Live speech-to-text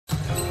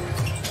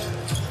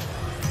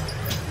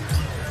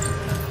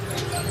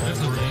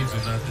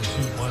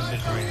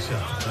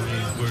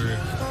where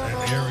an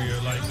area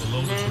like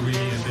below the 3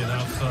 and then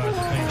outside the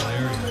painted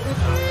area.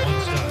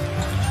 One shot.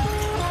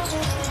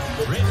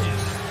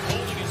 Bridges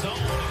holding his own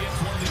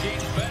against one of the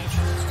game's best.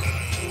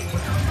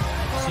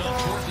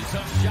 Self-forced a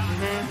tough shot.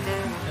 And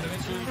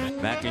eventually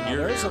back in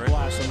your There's era. a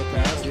blast on the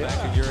pass. Yeah.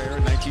 Back in your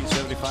era,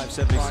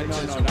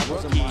 1975-76. No, that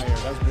wasn't my era.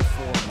 That was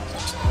before my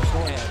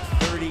era. At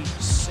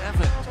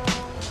 37.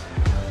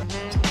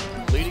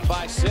 Leading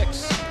by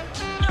 6.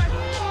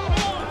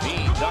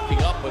 Levine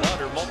ducking up and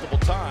under multiple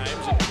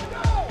times.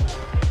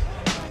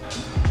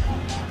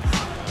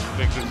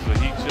 I think this is a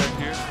heat check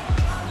here.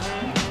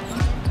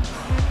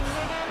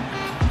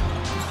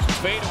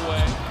 Fade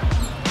away.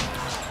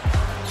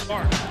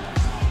 Smart.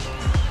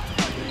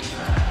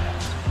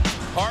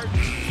 Harden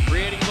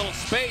creating a little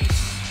space.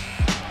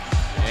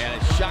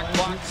 And his shot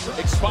clock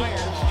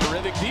expires.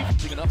 Terrific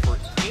defense. Big enough for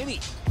any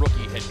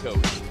rookie head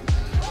coach.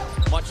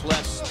 Much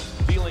less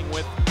dealing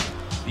with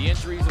the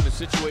injuries and the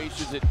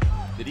situations that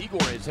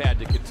Igor has had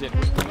to contend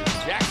with.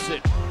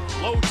 Jackson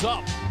loads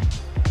up.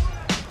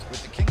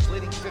 With the Kings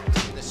leading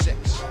 15-6.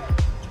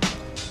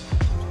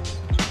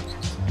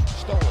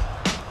 Stolen.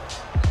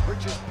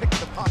 Bridges picked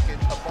the pocket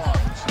of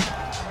Barnes.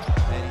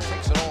 And he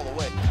takes it all the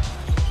way.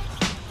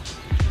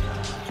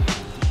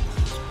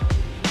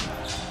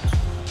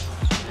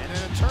 And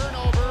then a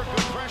turnover.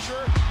 Good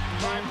pressure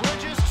by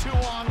Bridges.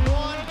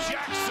 2-on-1.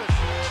 Jackson.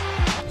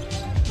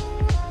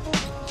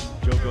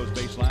 Joe goes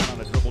baseline on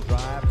a dribble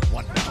drive.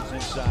 One bounce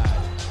inside.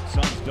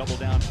 Suns double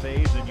down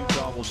phase, and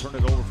Utah will turn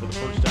it over for the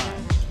first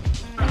time.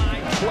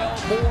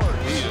 9-12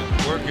 boards. He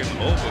is working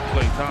over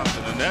Klay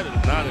Thompson, and that is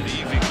not an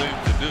easy thing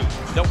to do.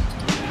 Nope.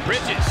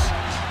 Bridges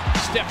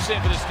steps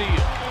in for the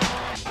steal.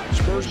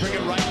 Spurs bring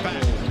it right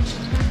back.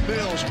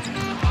 Mills.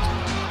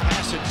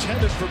 Pass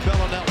intended for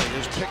Bellinelli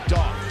is picked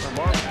off.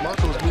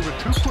 Marco was moving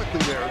too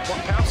quickly there.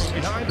 One pass is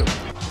behind him.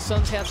 The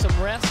Suns have some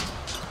rest.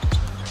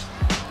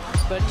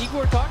 But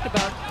Igor talked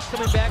about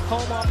coming back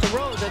home off the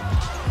road that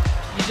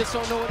you just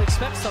don't know what to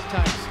expect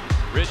sometimes.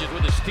 Bridges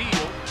with a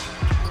steal.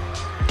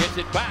 Gets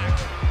it back.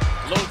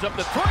 Loads up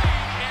the 3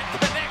 and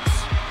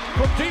connects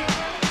from deep.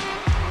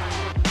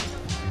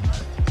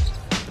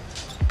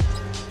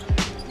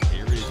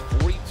 Here is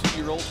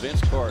 42-year-old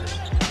Vince Carter.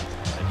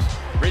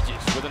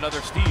 Bridges with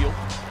another steal.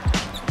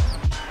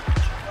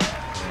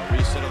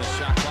 Reset on the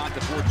shot clock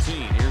to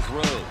 14. Here's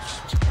Rose.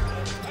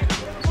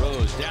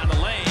 Rose down the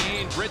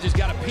lane. Bridges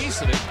got a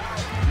piece of it.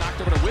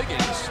 Knocked over to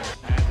Wiggins.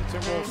 And the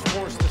Timberwolves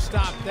forced to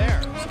stop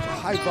there. Such a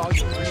high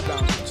volume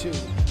rebound, too.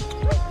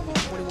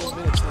 Only 21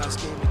 minutes last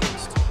game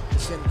against the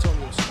San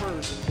Antonio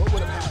Spurs. And what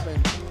would have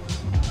happened?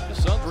 The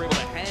Suns were able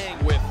to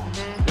hang with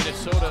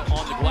Minnesota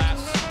on the glass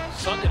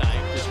Sunday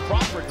night. There's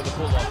Crawford for the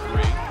pull-up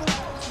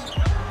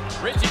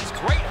 3. Bridges,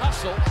 great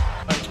hustle.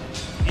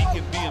 He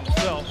can be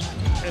himself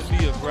and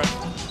be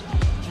aggressive.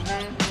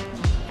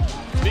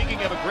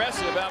 Speaking of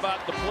aggressive, how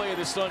about the play of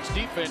the Suns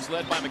defense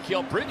led by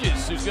Mikal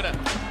Bridges, who's going to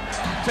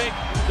take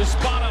the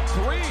spot up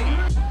 3.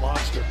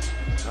 Monster.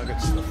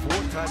 Nuggets, the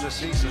 4th time this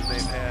season they've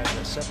had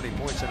 70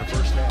 points in the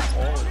first half,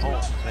 all at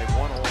home. They've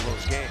won all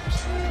those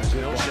games.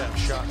 Millsap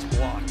shots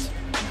blocked.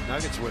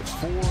 Nuggets with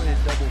 4 in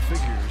double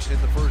figures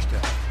in the first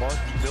half. Barton,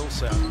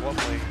 Millsap,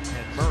 Lovely,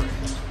 and Murray.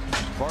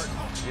 Barton,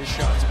 his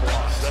shots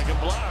blocked. Second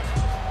block.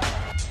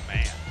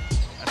 Man,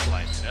 that's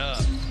lighting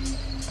up.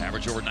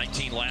 Average over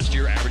 19 last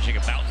year, averaging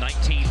about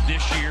 19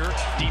 this year.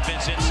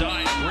 Defense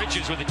inside.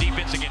 Bridges with the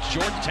defense against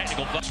Jordan.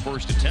 Technical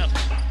first attempt.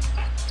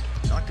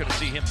 Not going to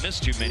see him miss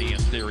too many in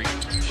theory.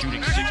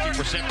 Shooting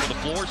 60% for the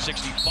floor,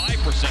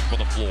 65% for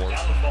the floor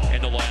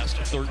in the last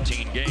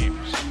 13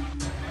 games.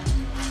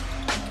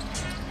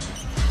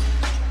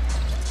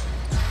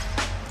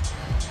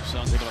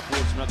 Suns able to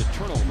force another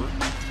turnover.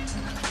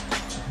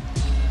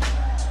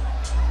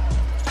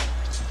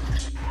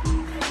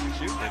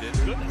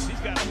 Goodness, he's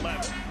got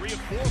 11. 3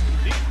 of 4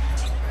 from deep.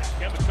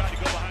 Kevin trying to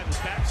go behind the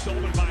back,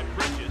 stolen by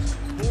Bridges.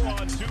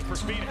 4-on-2 for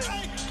Phoenix.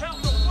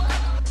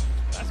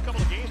 Last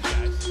couple of games,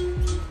 guys.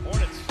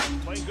 Hornets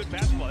playing good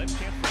basketball. They have a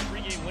chance for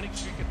a 3-game winning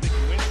streak if they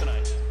can win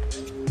tonight.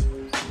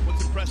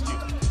 What's impressed you?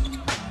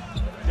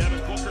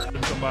 Devin Booker.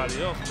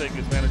 Somebody else take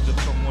advantage of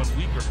someone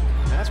weaker.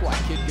 And that's why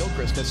Kid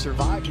Gilchrist has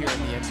survived here in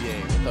the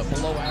NBA with a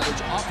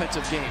below-average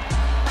offensive game.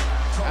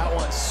 That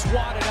one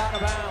swatted out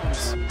of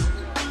bounds.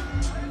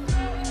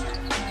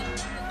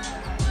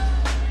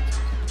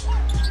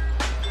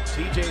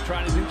 TJ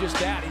trying to do just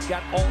that. He's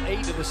got all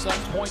 8 of the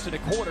Suns' points in a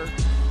quarter.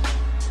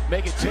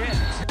 Make it 10. It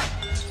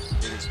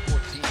is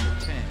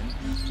 14-10.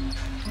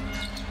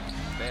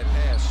 Bad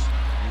pass.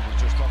 We were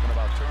just talking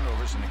about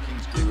turnovers, and the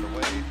Kings gave it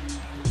away.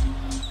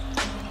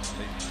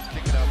 They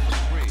kick it out for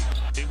 3.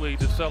 Great way he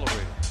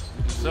decelerated.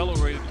 He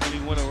decelerated when he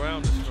went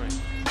around the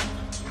screen.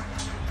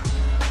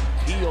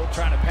 Hill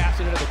trying to pass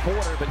it into the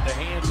corner, but the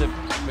hands of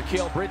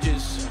Mikal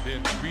Bridges.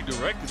 And then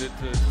redirected it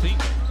to his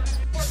teammate.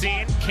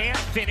 Sin can't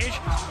finish.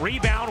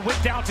 Rebound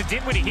whipped out to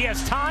Dinwiddie. He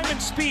has time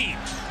and speed.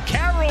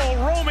 Carroll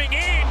roaming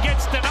in,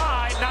 gets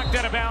denied. Knocked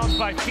out of bounds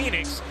by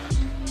Phoenix.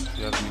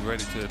 You have to be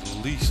ready to at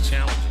least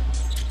challenge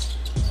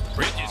him.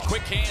 Bridges,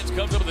 quick hands,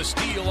 comes up with a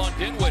steal on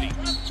Dinwiddie.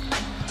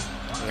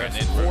 And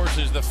it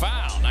forces the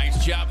foul.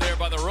 Nice job there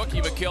by the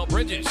rookie, Mikal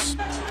Bridges.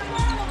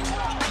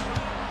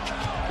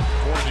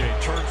 Fournier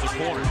turns the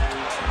corner.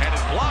 And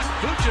it's blocked.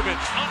 Vucevic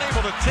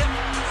unable to tip.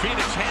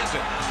 Phoenix has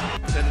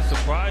it. And it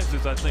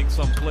surprises, I think,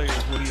 some players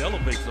when he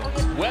elevates them.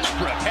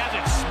 Westbrook has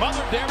it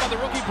smothered there by the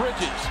rookie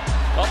Bridges.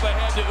 Up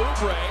ahead to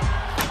Oubre.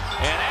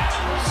 And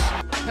Adams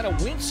kind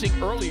of wincing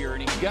earlier,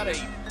 and he's got a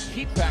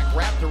heat pack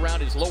wrapped around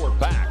his lower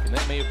back. And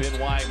that may have been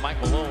why Mike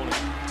Malone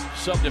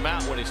subbed him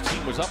out when his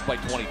team was up by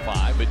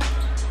 25. But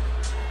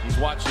he's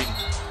watching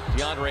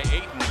DeAndre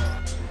Ayton.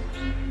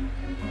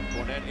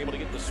 Fournette able to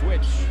get the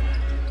switch.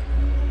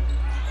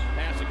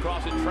 Pass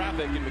across in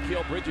traffic, and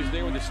Mikal Bridges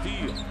there with a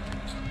steal.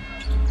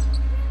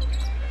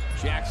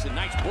 Jackson,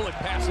 nice bullet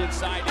pass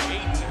inside to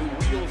Ayton,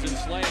 who wheels and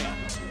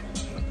slams.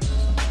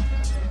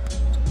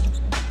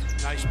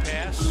 Nice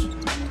pass.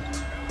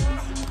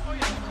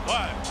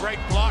 What a great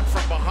block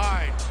from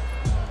behind.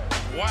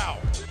 Wow.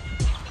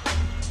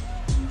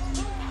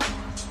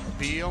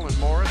 Beal and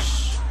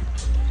Morris.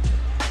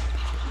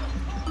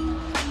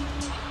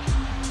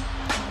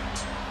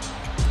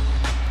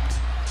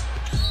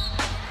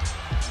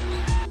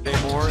 Hey,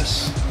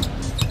 Morris.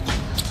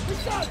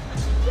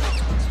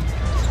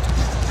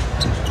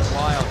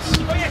 Wilds.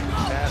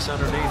 Pass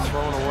underneath,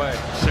 thrown away.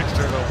 6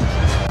 turnovers.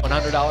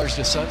 $100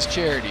 to Suns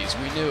Charities.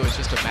 We knew it's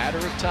just a matter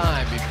of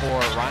time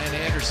before Ryan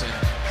Anderson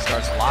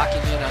starts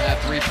locking in on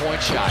that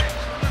three-point shot.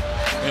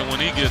 And when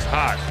he gets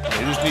hot,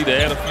 they just need to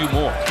add a few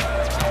more.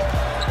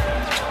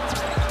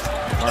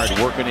 All right,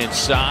 working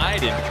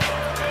inside, and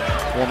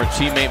former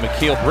teammate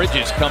Mikal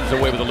Bridges comes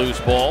away with a loose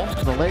ball.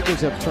 The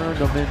Lakers have turned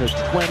them into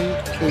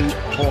 28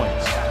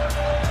 points.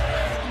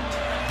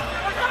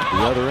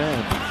 The other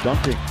end,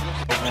 dunking.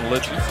 I'm going to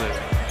let you say it.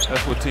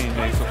 That's what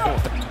teammates are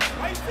for.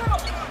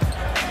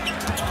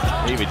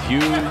 David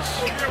Hughes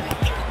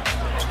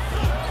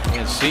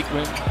and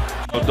Sequin.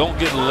 So don't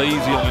get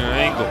lazy on your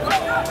angle.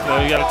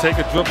 You got to take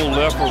a dribble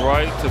left or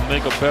right to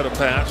make a better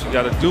pass. You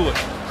got to do it.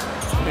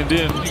 And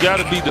then you got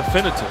to be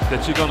definitive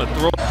that you're going to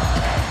throw.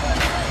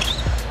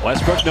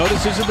 Westbrook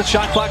notices the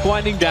shot clock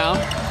winding down.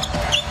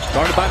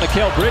 Guarded by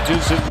Mikal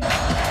Bridges.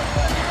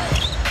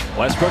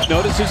 Westbrook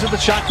notices the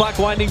shot clock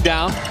winding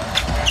down.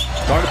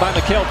 Guarded by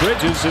Mikal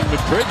Bridges, and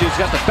Bridges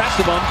got the best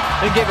of him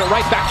and gave it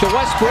right back to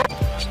Westbrook.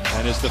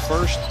 And is the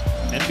first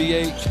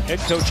NBA head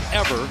coach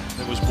ever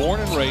that was born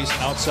and raised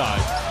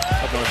outside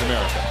of North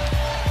America.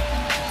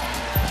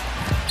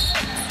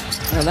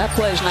 Now that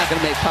play is not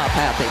going to make Pop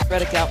happy.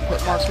 Redick out and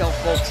put Markelle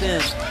Fultz in.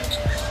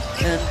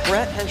 And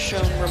Brett has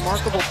shown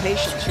remarkable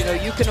patience. You know,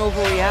 you can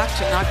overreact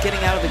to not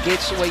getting out of the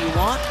gates the way you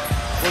want,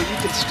 or you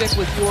can stick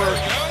with your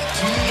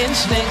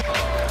instinct.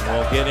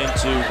 We'll get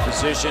into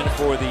position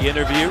for the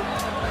interview.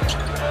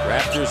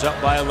 Raptors up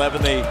by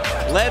 11. They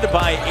led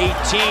by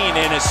 18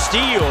 and a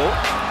steal.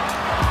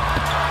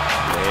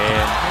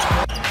 And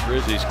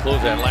Grizzlies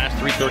close that last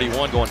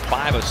 3:31, going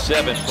 5 of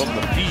 7 from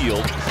the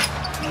field.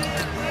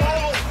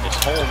 It's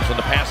Holmes on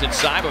the pass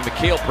inside by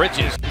Mikal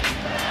Bridges.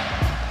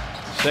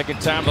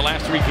 Second time the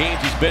last 3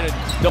 games he's been in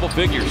double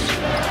figures.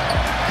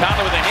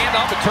 Conley with a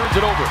handoff and turns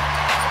it over.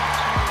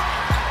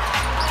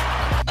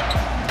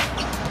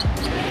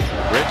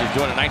 Bridges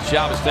doing a nice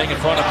job of staying in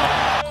front of him.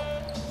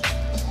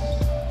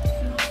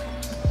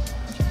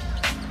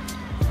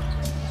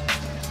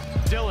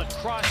 Dillon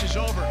crosses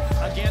over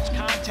against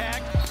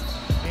contact,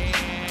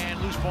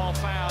 and loose ball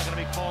foul going to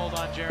be called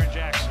on Jaren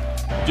Jackson.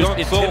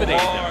 Jumped so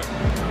hard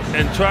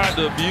and tried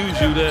to abuse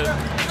you that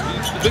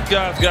the big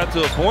guys got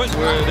to a point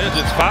where they're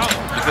just fouling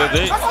because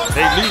they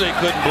knew they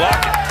couldn't block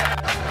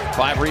it.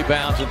 5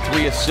 rebounds and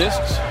 3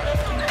 assists.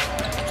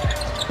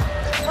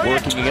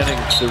 Working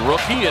against the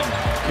rookie, and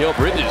Mikal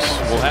Bridges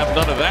will have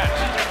none of that.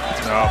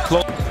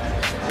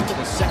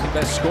 The second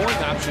best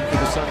scoring option for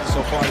the Suns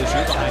so far this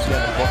year behind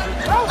Devin Booker.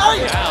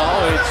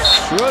 Now it's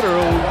Schroeder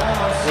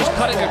who was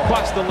cutting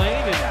across the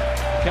lane, and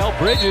Mikal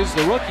Bridges,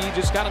 the rookie,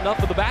 just got enough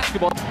of the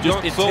basketball.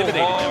 Jumped so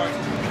hard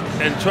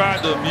and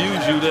tried to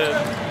abuse you that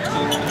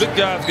the big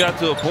guys got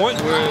to a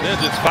point where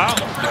they're just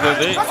fouling because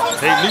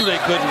they knew they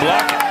couldn't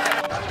block it.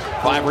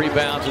 5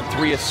 rebounds and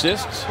 3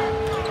 assists.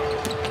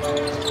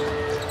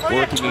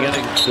 Working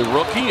against the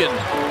rookie, and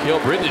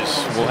Mikal Bridges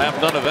will have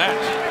none of that.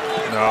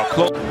 And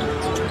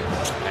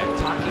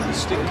talking the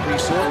Stick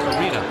Resort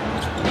Arena.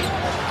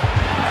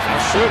 Now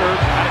Schroeder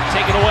got it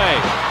taken away.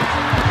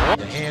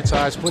 The hand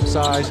size, foot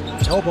size,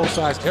 elbow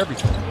size,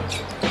 everything.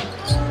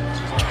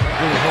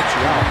 Really helps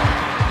you out.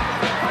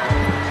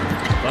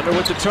 Thunder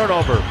with the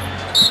turnover.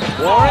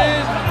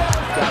 Warren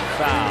got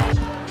fouled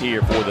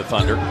here for the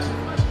Thunder.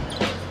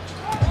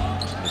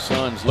 The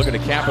Suns looking to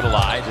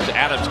capitalize as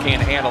Adams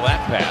can't handle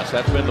that pass.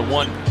 That's been the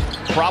one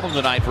problem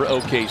tonight for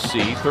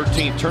OKC.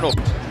 13th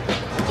turnover.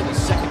 The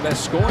second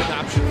best scoring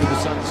option for the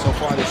Suns so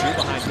far this year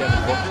behind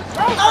Devin Booker.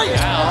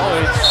 Now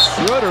it's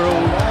Schroeder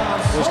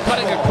who was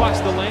cutting across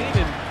the lane,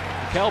 and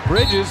Mikal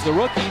Bridges, the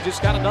rookie,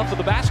 just got enough of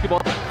the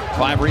basketball.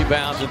 5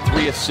 rebounds and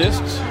 3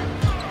 assists.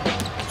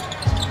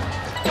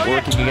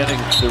 Working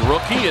against the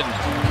rookie, and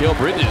Mikal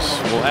Bridges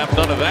will have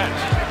none of that.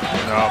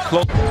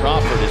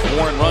 Crawford, as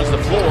Warren runs the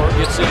floor,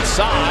 gets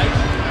inside.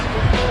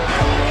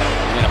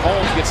 And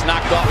Holmes gets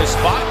knocked off his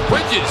spot.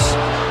 Bridges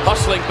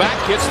hustling back,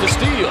 gets the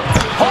steal.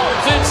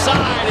 Holmes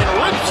inside and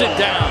rips it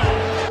down.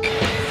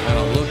 Kind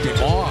of looked him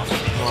off.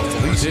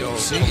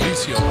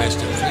 Felicio missed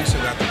it. Felicio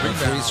got the rebound.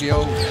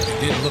 Felicio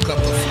didn't look up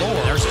the floor.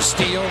 There's a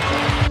steal.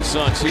 The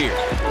Suns here.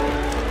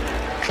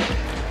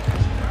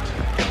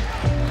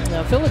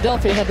 Now,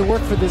 Philadelphia had to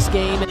work for this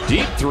game.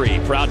 Deep three,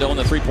 proud to own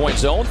the three-point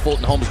zone.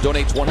 Fulton Holmes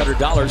donates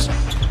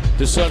 $100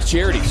 to Suns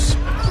Charities.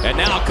 And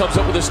now comes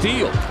up with a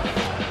steal.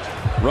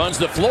 Runs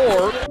the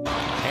floor.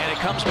 And it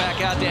comes back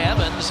out to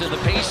Evans, and the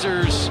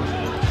Pacers.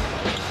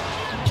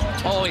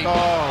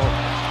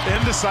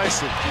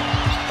 Indecisive.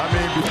 I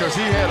mean, because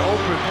he had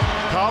open.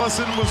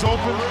 Collison was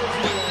open.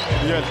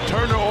 He had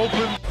Turner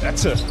open.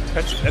 That's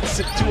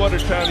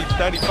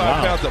 295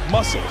 pounds of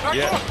muscle.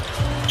 Yeah.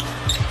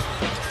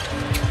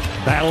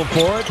 Battle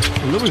for it.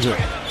 Loser.